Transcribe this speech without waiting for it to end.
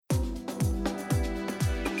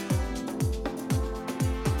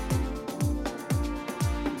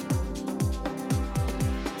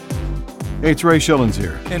Hey, it's Ray Schillens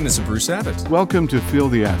here. And this is Bruce Abbott. Welcome to Feel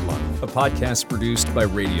the Ad Love, a podcast produced by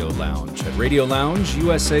Radio Lounge at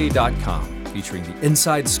RadioLoungeUSA.com, featuring the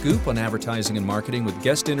inside scoop on advertising and marketing with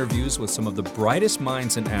guest interviews with some of the brightest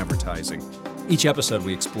minds in advertising. Each episode,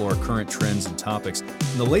 we explore current trends and topics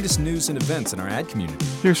and the latest news and events in our ad community.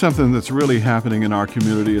 Here's something that's really happening in our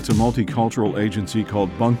community. It's a multicultural agency called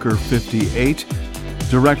Bunker 58.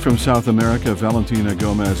 Direct from South America, Valentina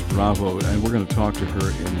Gomez Bravo, and we're going to talk to her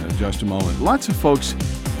in just a moment. Lots of folks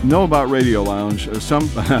know about Radio Lounge. Some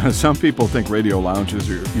people think Radio Lounge is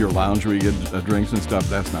your lounge where you get drinks and stuff.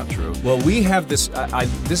 That's not true. Well, we have this.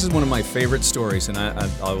 This is one of my favorite stories, and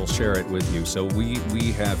I will share it with you. So we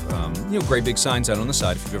have great big signs out on the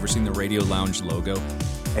side. If you've ever seen the Radio Lounge logo.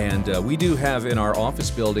 And we do have in our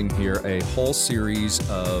office building here a whole series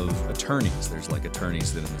of attorneys. There's like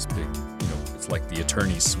attorneys that in this big, it's like the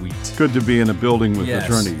attorney suite. Good to be in a building with yes.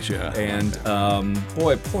 attorneys, yeah. And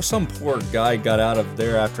some poor guy got out of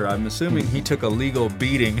there after, I'm assuming he took a legal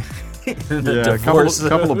beating. A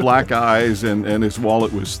couple of black eyes, and his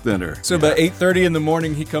wallet was thinner. So about 8:30 in the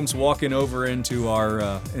morning, he comes walking over into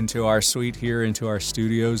our suite here, into our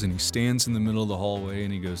studios, and he stands in the middle of the hallway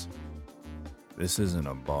and he goes, "This isn't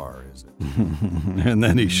a bar, is it?" And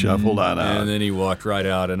then he shuffled on out. And then he walked right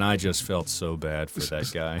out, and I just felt so bad for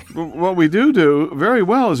that guy. What we do very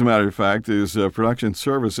well, as a matter of fact, is production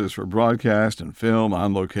services for broadcast and film,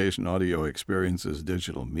 on-location audio experiences,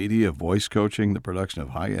 digital media, voice coaching, the production of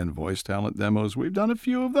high-end voice talent demos. We've done a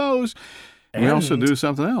few of those. We also do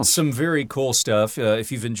something else. Some very cool stuff.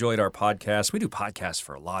 If you've enjoyed our podcast, we do podcasts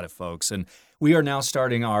for a lot of folks, and we are now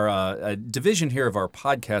starting our division here of our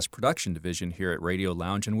podcast production division here at Radio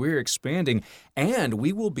Lounge, and we're expanding, and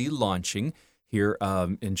we will be launching here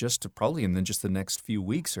in just the next few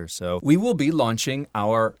weeks or so. We will be launching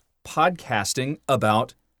our podcasting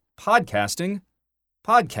about podcasting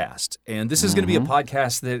podcast. And this is going to be a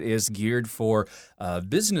podcast that is geared for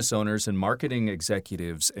business owners and marketing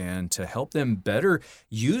executives, and to help them better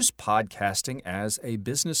use podcasting as a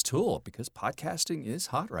business tool, because podcasting is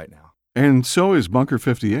hot right now. And so is Bunker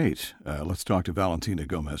 58. Let's talk to Valentina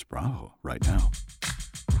Gomez Bravo right now.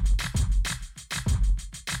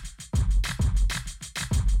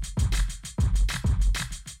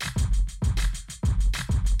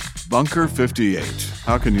 Bunker 58.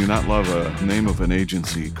 How can you not love a name of an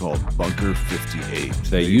agency called Bunker 58?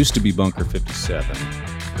 They used to be Bunker 57.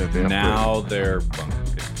 Now they're Bunker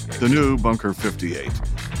 58. The new Bunker 58.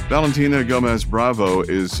 Valentina Gomez Bravo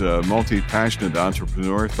is a multi-passionate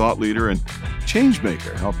entrepreneur, thought leader, and change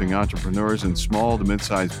maker, helping entrepreneurs in small to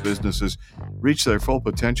mid-sized businesses reach their full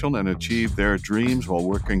potential and achieve their dreams while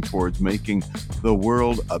working towards making the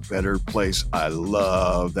world a better place. I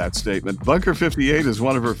love that statement. Bunker 58 is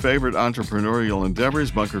one of her favorite entrepreneurial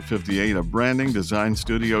endeavors. Bunker 58, a branding design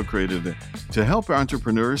studio created to help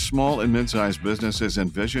entrepreneurs, small and mid-sized businesses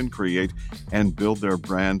envision, create, and build their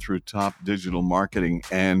brand through top digital marketing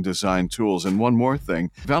and design tools. And one more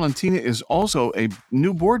thing, Valentina is also a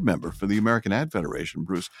new board member for the American Ad Federation,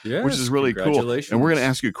 Bruce, yes, which is really cool. And we're going to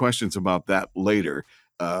ask you questions about that later.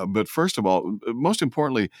 But first of all, most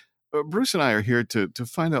importantly, Bruce and I are here to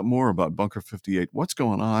find out more about Bunker 58, what's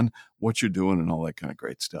going on, what you're doing, and all that kind of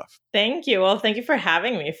great stuff. Thank you. Well, thank you for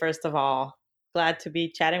having me, first of all. Glad to be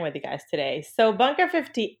chatting with you guys today. So Bunker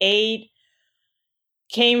 58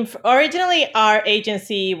 originally, our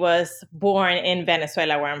agency was born in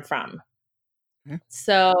Venezuela, where I'm from. Okay.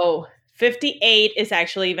 So 58 is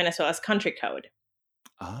actually Venezuela's country code.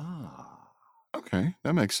 Okay,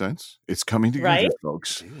 that makes sense. It's coming together, right?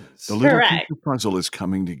 Folks. The little piece of puzzle is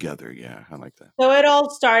coming together. Yeah, I like that. So it all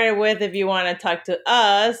started with, if you want to talk to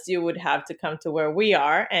us, you would have to come to where we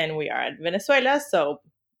are, and we are at Venezuela. So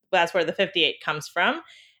that's where the 58 comes from.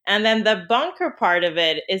 And then the bunker part of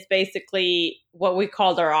it is basically what we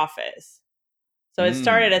called our office. So it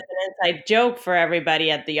started as an inside joke for everybody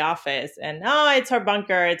at the office. And, it's our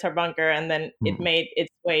bunker. And then it made its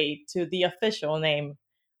way to the official name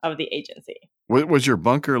of the agency. Was your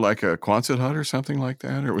bunker like a Quonset hut or something like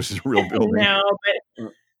that? Or was it a real building? No,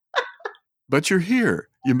 but you're here.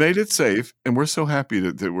 You made it safe. And we're so happy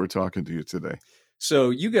that we're talking to you today. So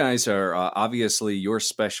you guys are obviously, your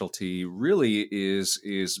specialty really is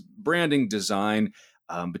branding design,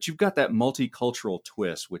 but you've got that multicultural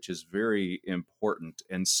twist, which is very important.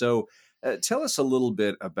 And so tell us a little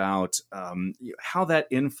bit about how that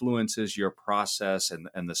influences your process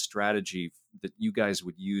and the strategy that you guys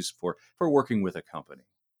would use for working with a company.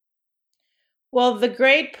 Well, the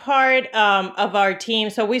great part of our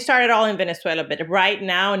team, so we started all in Venezuela, but right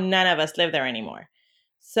now, none of us live there anymore.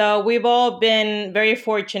 So we've all been very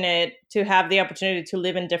fortunate to have the opportunity to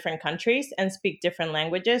live in different countries and speak different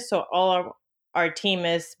languages. So all of our team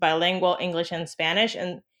is bilingual, English and Spanish,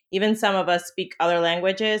 and even some of us speak other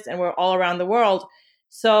languages, and we're all around the world.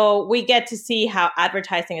 So we get to see how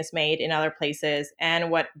advertising is made in other places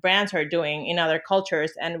and what brands are doing in other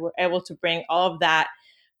cultures, and we're able to bring all of that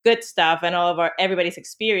good stuff and all of our everybody's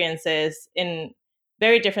experiences in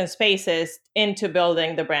very different spaces into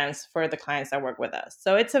building the brands for the clients that work with us.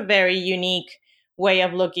 So it's a very unique way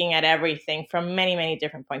of looking at everything from many, many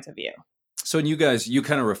different points of view. So, and you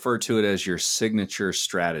kind of refer to it as your signature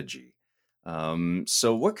strategy.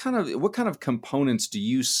 So, what kind of components do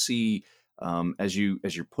you see as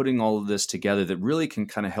you're putting all of this together that really can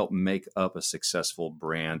kind of help make up a successful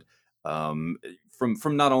brand from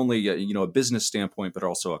not only a business standpoint but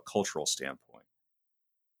also a cultural standpoint?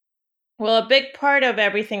 Well, a big part of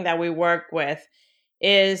everything that we work with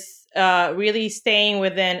is really staying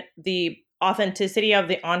within the authenticity of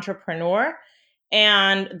the entrepreneur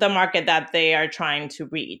and the market that they are trying to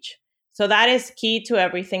reach. So that is key to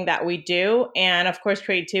everything that we do. And of course,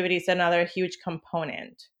 creativity is another huge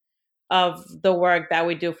component of the work that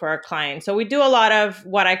we do for our clients. So we do a lot of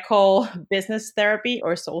what I call business therapy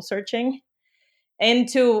or soul searching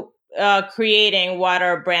into creating what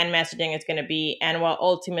our brand messaging is going to be and what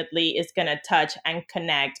ultimately is going to touch and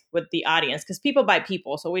connect with the audience, because people buy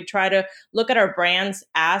people. So we try to look at our brands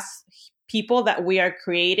as people that we are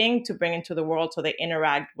creating to bring into the world so they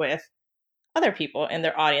interact with other people in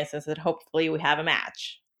their audiences, that hopefully we have a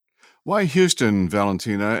match. Why Houston,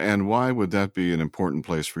 Valentina, and why would that be an important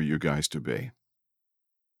place for you guys to be?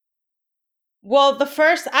 Well,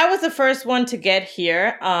 I was the first one to get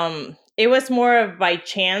here. It was more of by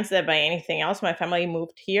chance than by anything else. My family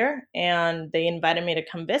moved here and they invited me to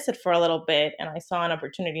come visit for a little bit, and I saw an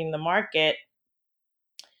opportunity in the market.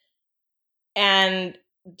 And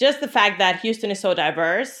just the fact that Houston is so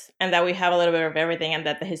diverse and that we have a little bit of everything and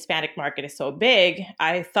that the Hispanic market is so big,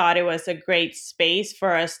 I thought it was a great space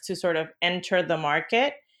for us to sort of enter the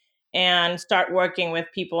market and start working with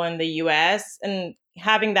people in the US, and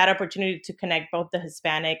having that opportunity to connect both the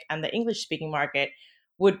Hispanic and the English speaking market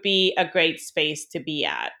would be a great space to be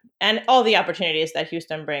at. And all the opportunities that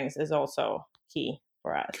Houston brings is also key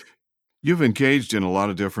for us. You've engaged in a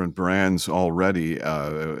lot of different brands already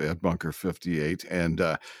at Bunker 58, and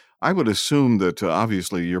I would assume that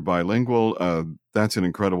obviously you're bilingual. That's an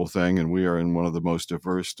incredible thing, and we are in one of the most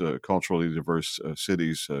diverse, culturally diverse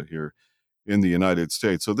cities here in the United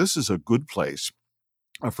States. So this is a good place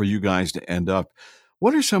for you guys to end up.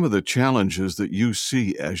 What are some of the challenges that you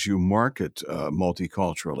see as you market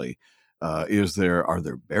multiculturally? Are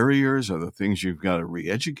there barriers? Are there things you've got to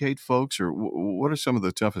re-educate folks, or what are some of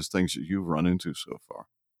the toughest things that you've run into so far?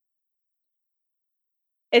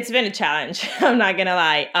 It's been a challenge. I'm not going to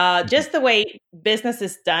lie. Just the way business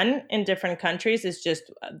is done in different countries is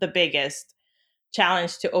just the biggest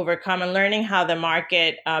challenge to overcome, and learning how the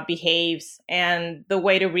market behaves and the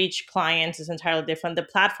way to reach clients is entirely different. The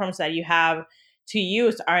platforms that you have to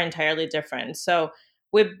use are entirely different. So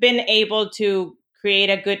we've been able to create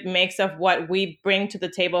a good mix of what we bring to the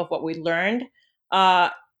table, of what we learned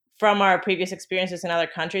from our previous experiences in other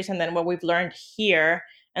countries, and then what we've learned here,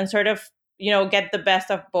 and sort of get the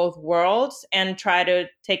best of both worlds and try to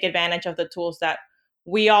take advantage of the tools that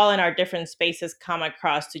we all in our different spaces come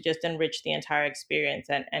across to just enrich the entire experience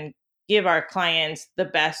and give our clients the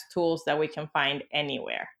best tools that we can find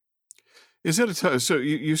anywhere. Is it so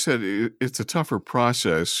you said it's a tougher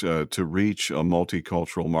process to reach a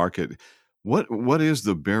multicultural market. What is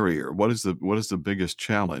the barrier? What is the biggest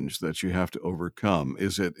challenge that you have to overcome?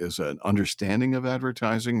 Is an understanding of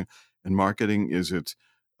advertising and marketing? Is it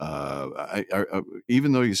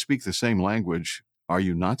even though you speak the same language, are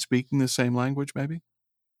you not speaking the same language? Maybe.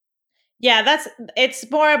 Yeah, it's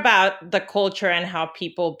more about the culture and how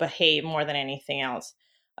people behave more than anything else.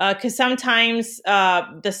 Because sometimes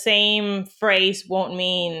the same phrase won't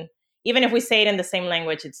mean, even if we say it in the same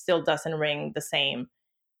language, it still doesn't ring the same.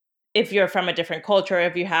 If you're from a different culture,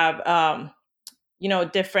 if you have,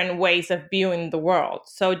 different ways of viewing the world.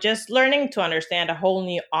 So just learning to understand a whole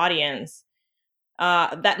new audience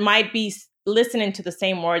that might be listening to the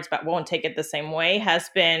same words but won't take it the same way has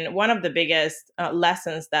been one of the biggest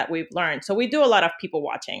lessons that we've learned. So we do a lot of people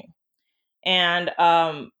watching, and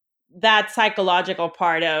that psychological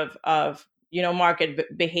part of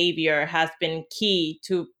market behavior has been key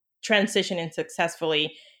to transitioning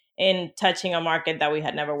successfully in touching a market that we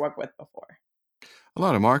had never worked with before. A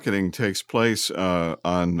lot of marketing takes place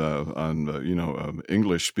on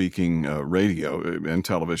English speaking radio and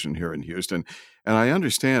television here in Houston, and I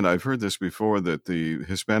understand, I've heard this before, that the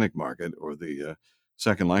Hispanic market or the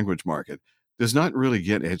second language market, does not really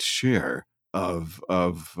get its share of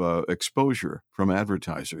exposure from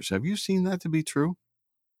advertisers. Have you seen that to be true?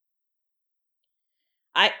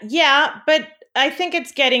 But I think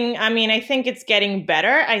it's getting. I mean, I think it's getting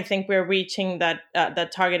better. I think we're reaching that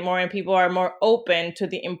target more, and people are more open to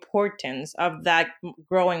the importance of that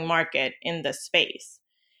growing market in the space.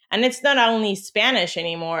 And it's not only Spanish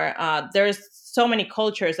anymore. There's so many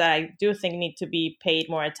cultures that I do think need to be paid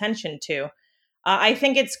more attention to. I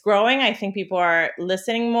think it's growing. I think people are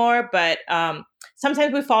listening more, but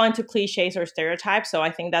sometimes we fall into cliches or stereotypes. So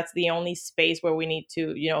I think that's the only space where we need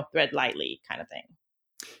to, tread lightly, kind of thing.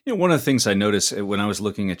 One of the things I noticed when I was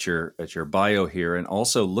looking at your bio here, and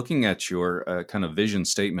also looking at your kind of vision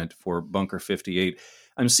statement for Bunker 58,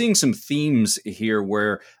 I'm seeing some themes here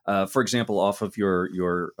where, for example, off of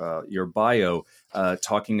your bio,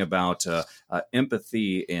 talking about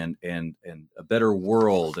empathy and a better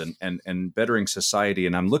world and bettering society.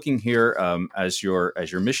 And I'm looking here as your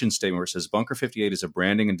mission statement, where it says Bunker 58 is a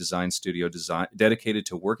branding and design studio dedicated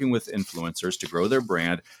to working with influencers to grow their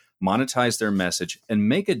brand, monetize their message, and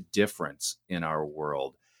make a difference in our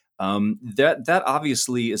world. That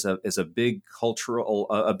obviously is a big cultural,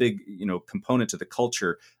 a big component to the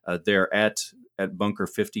culture there at Bunker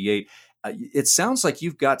 58. It sounds like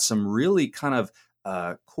you've got some really kind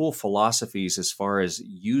of cool philosophies as far as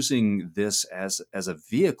using this as a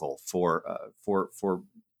vehicle for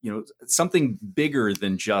something bigger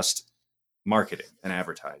than just marketing and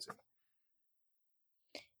advertising.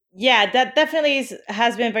 Yeah, that definitely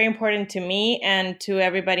has been very important to me and to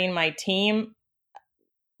everybody in my team.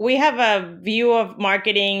 We have a view of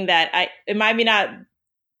marketing that it might not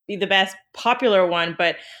be the best popular one,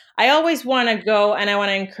 but I always want to go and I want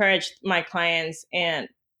to encourage my clients and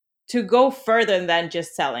to go further than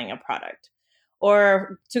just selling a product,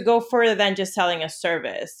 or to go further than just selling a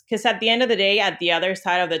service. Because at the end of the day, at the other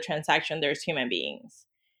side of the transaction, there's human beings.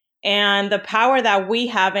 And the power that we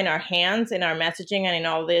have in our hands, in our messaging, and in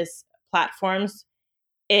all these platforms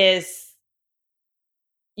is,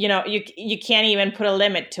 you can't even put a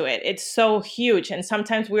limit to it. It's so huge. And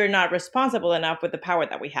sometimes we're not responsible enough with the power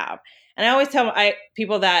that we have. And I always tell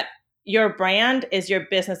people that your brand is your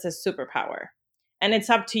business's superpower. And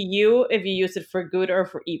it's up to you if you use it for good or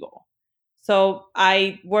for evil. So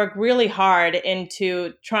I work really hard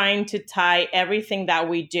into trying to tie everything that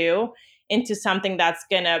we do into something that's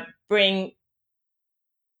going to bring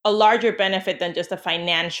a larger benefit than just a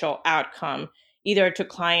financial outcome, either to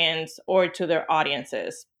clients or to their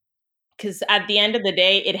audiences. Because at the end of the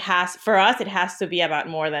day, it has to be about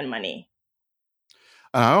more than money.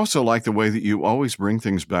 I also like the way that you always bring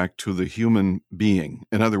things back to the human being.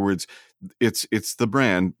 In other words, it's the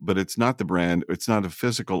brand, but it's not the brand. It's not a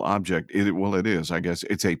physical object. It is, I guess.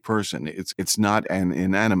 It's a person. It's not an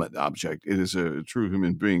inanimate object. It is a true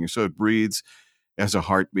human being. So it breathes, has a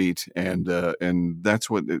heartbeat, and that's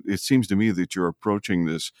what it seems to me that you're approaching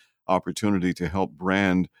this opportunity to help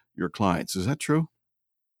brand your clients. Is that true?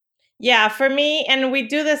 Yeah, for me, and we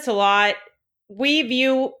do this a lot. We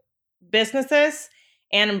view businesses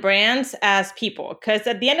and brands as people, because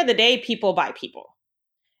at the end of the day, people buy people.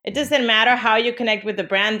 It doesn't matter how you connect with the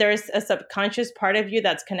brand. There's a subconscious part of you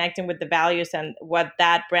that's connecting with the values and what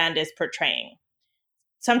that brand is portraying.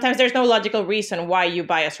 Sometimes there's no logical reason why you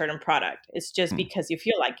buy a certain product. It's just because you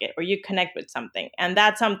feel like it or you connect with something. And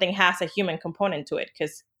that something has a human component to it,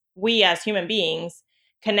 because we as human beings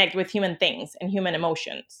connect with human things and human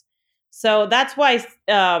emotions. So that's why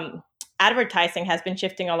advertising has been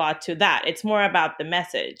shifting a lot to that. It's more about the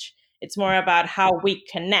message. It's more about how we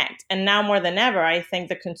connect. And now more than ever, I think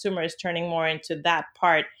the consumer is turning more into that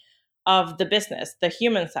part of the business, the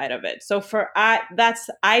human side of it. So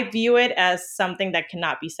I view it as something that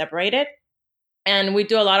cannot be separated. And we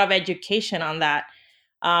do a lot of education on that.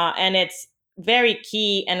 And it's very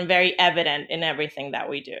key and very evident in everything that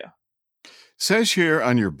we do. Says here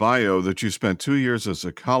on your bio that you spent 2 years as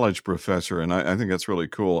a college professor, and I think that's really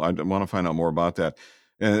cool. I want to find out more about that.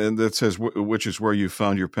 And that says, which is where you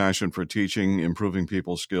found your passion for teaching, improving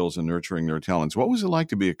people's skills, and nurturing their talents. What was it like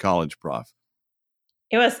to be a college prof?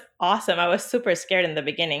 It was awesome. I was super scared in the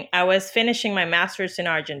beginning. I was finishing my master's in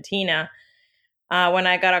Argentina when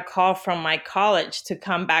I got a call from my college to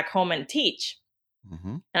come back home and teach.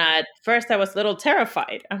 Mm-hmm. At first, I was a little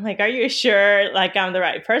terrified. I'm like, are you sure I'm the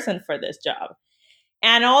right person for this job?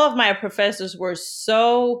 And all of my professors were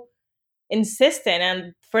so insistent.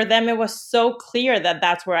 And for them, it was so clear that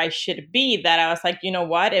that's where I should be, that I was like, you know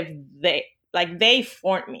what? If they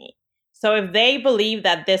formed me. So if they believe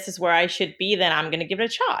that this is where I should be, then I'm going to give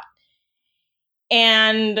it a shot.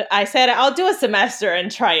 And I said, I'll do a semester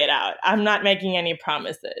and try it out. I'm not making any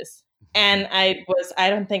promises. And I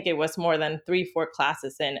don't think it was more than 3, 4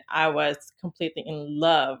 classes in. I was completely in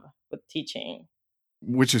love with teaching.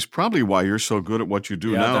 Which is probably why you're so good at what you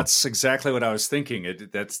do Yeah, now. that's exactly what I was thinking.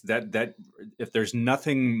 That if there's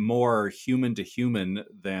nothing more human to human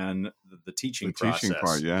than the teaching process. Teaching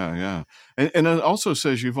part, yeah. And it also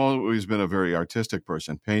says you've always been a very artistic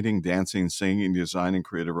person, painting, dancing, singing, designing,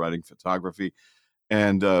 creative writing, photography.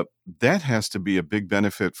 And that has to be a big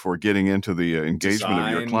benefit for getting into the engagement of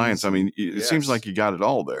your clients. I mean, it seems like you got it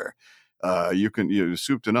all there. You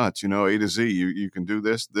soup to nuts, A to Z. You can do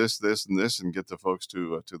this, and this, and get the folks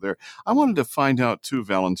to there. I wanted to find out too,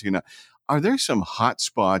 Valentina, are there some hot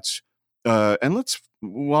spots? And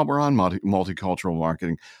while we're on multicultural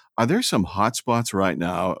marketing, are there some hot spots right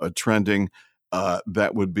now trending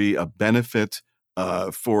that would be a benefit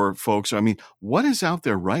for folks? I mean, what is out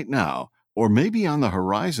there right now, or maybe on the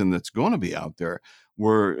horizon that's going to be out there?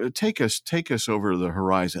 Where take us over the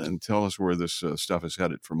horizon and tell us where this stuff is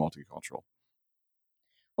headed for multicultural.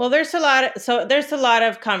 Well, there's a lot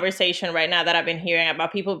of conversation right now that I've been hearing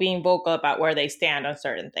about people being vocal about where they stand on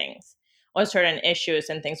certain things, on certain issues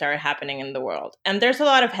and things that are happening in the world. And there's a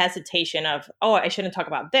lot of hesitation of, oh, I shouldn't talk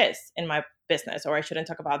about this in my business, or I shouldn't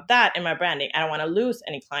talk about that in my branding. I don't want to lose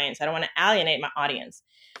any clients. I don't want to alienate my audience.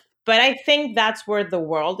 But I think that's where the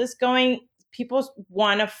world is going. People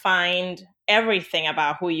want to find everything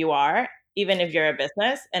about who you are, even if you're a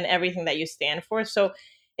business, and everything that you stand for. So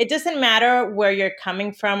it doesn't matter where you're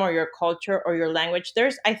coming from or your culture or your language.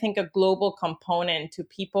 There's, I think, a global component to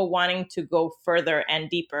people wanting to go further and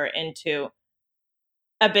deeper into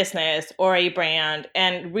a business or a brand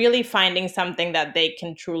and really finding something that they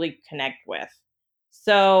can truly connect with.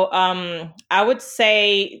 So I would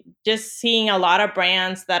say just seeing a lot of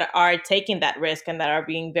brands that are taking that risk and that are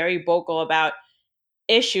being very vocal about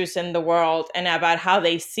issues in the world and about how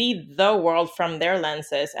they see the world from their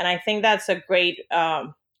lenses. And I think that's a great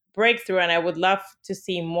breakthrough. And I would love to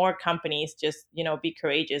see more companies just, be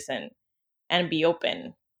courageous and be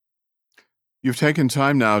open. You've taken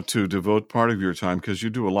time now to devote part of your time, because you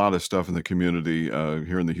do a lot of stuff in the community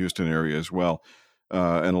here in the Houston area as well,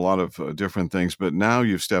 and a lot of different things. But now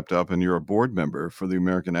you've stepped up and you're a board member for the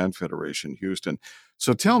American Ad Federation Houston.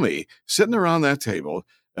 So tell me, sitting around that table,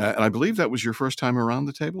 and I believe that was your first time around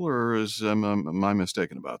the table, or am I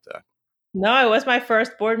mistaken about that? No, it was my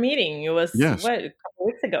first board meeting. It was, Yes. a couple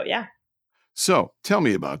weeks ago. Yeah. So tell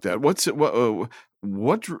me about that.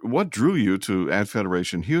 What drew you to Ad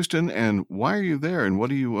Federation Houston, and why are you there? And what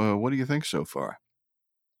do you think so far?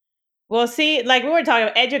 Well, see, like we were talking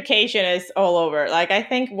about, education is all over. Like, I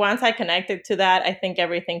think once I connected to that, I think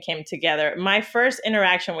everything came together. My first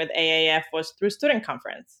interaction with AAF was through student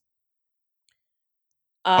conference.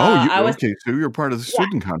 Okay. So you're part of the Yeah.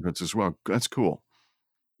 student conference as well. That's cool.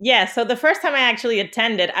 Yeah. So the first time I actually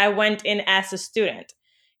attended, I went in as a student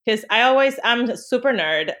because I'm a super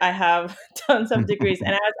nerd. I have tons of degrees,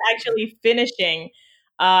 and I was actually finishing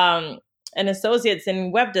an associate's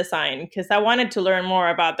in web design because I wanted to learn more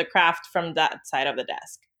about the craft from that side of the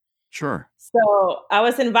desk. Sure. So I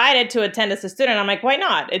was invited to attend as a student. I'm like, why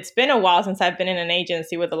not? It's been a while since I've been in an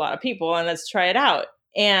agency with a lot of people, and let's try it out.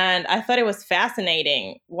 And I thought it was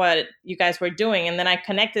fascinating what you guys were doing. And then I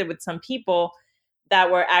connected with some people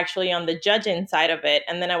that were actually on the judging side of it.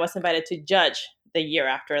 And then I was invited to judge the year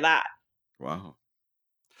after that. Wow.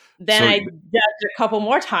 Then I judged a couple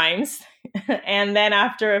more times. And then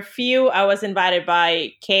after a few, I was invited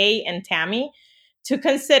by Kay and Tammy to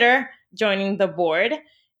consider joining the board,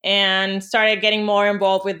 and started getting more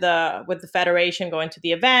involved with the federation, going to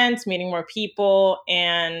the events, meeting more people.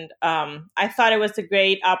 And I thought it was a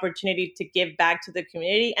great opportunity to give back to the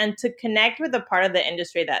community and to connect with a part of the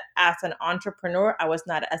industry that as an entrepreneur, I was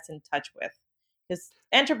not as in touch with, because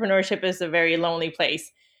entrepreneurship is a very lonely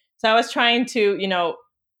place. So I was trying to,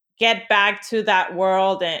 get back to that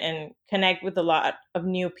world and connect with a lot of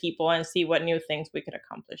new people and see what new things we could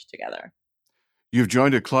accomplish together. You've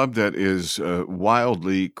joined a club that is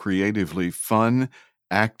wildly, creatively fun,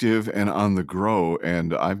 active, and on the grow.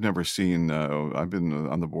 And I've never seen, I've been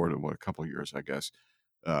on the board a couple of years, I guess.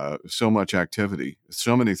 So much activity,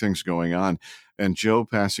 so many things going on. And Joe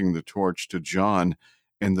passing the torch to John,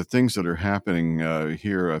 and the things that are happening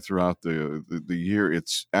here throughout the year,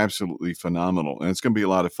 it's absolutely phenomenal. And it's going to be a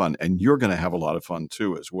lot of fun. And you're going to have a lot of fun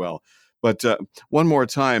too as well. But one more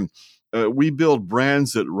time, we build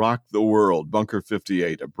brands that rock the world. Bunker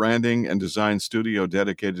 58, a branding and design studio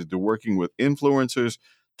dedicated to working with influencers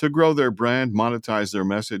to grow their brand, monetize their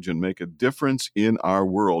message, and make a difference in our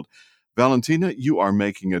world. Valentina, you are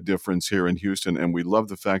making a difference here in Houston, and we love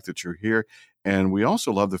the fact that you're here. And we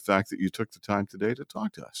also love the fact that you took the time today to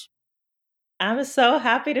talk to us. I'm so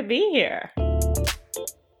happy to be here.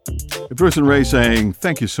 Bruce and Ray saying,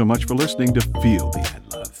 thank you so much for listening to Feel the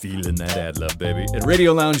Ad Love. Feeling that ad love, baby. At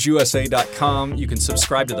RadioLoungeUSA.com, you can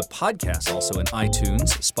subscribe to the podcast also in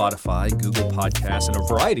iTunes, Spotify, Google Podcasts, and a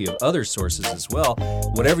variety of other sources as well.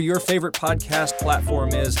 Whatever your favorite podcast platform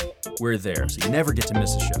is, we're there, so you never get to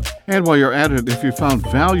miss a show. And while you're at it, if you found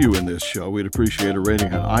value in this show, we'd appreciate a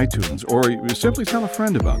rating on iTunes, or you simply tell a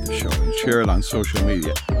friend about the show and share it on social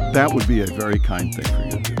media. That would be a very kind thing for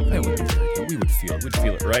you to do. That would be very good. We'd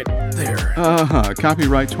feel it right there.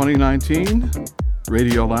 Copyright 2019,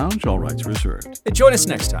 Radio Lounge, all rights reserved. And join us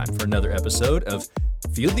next time for another episode of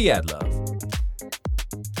Feel the Ad Love.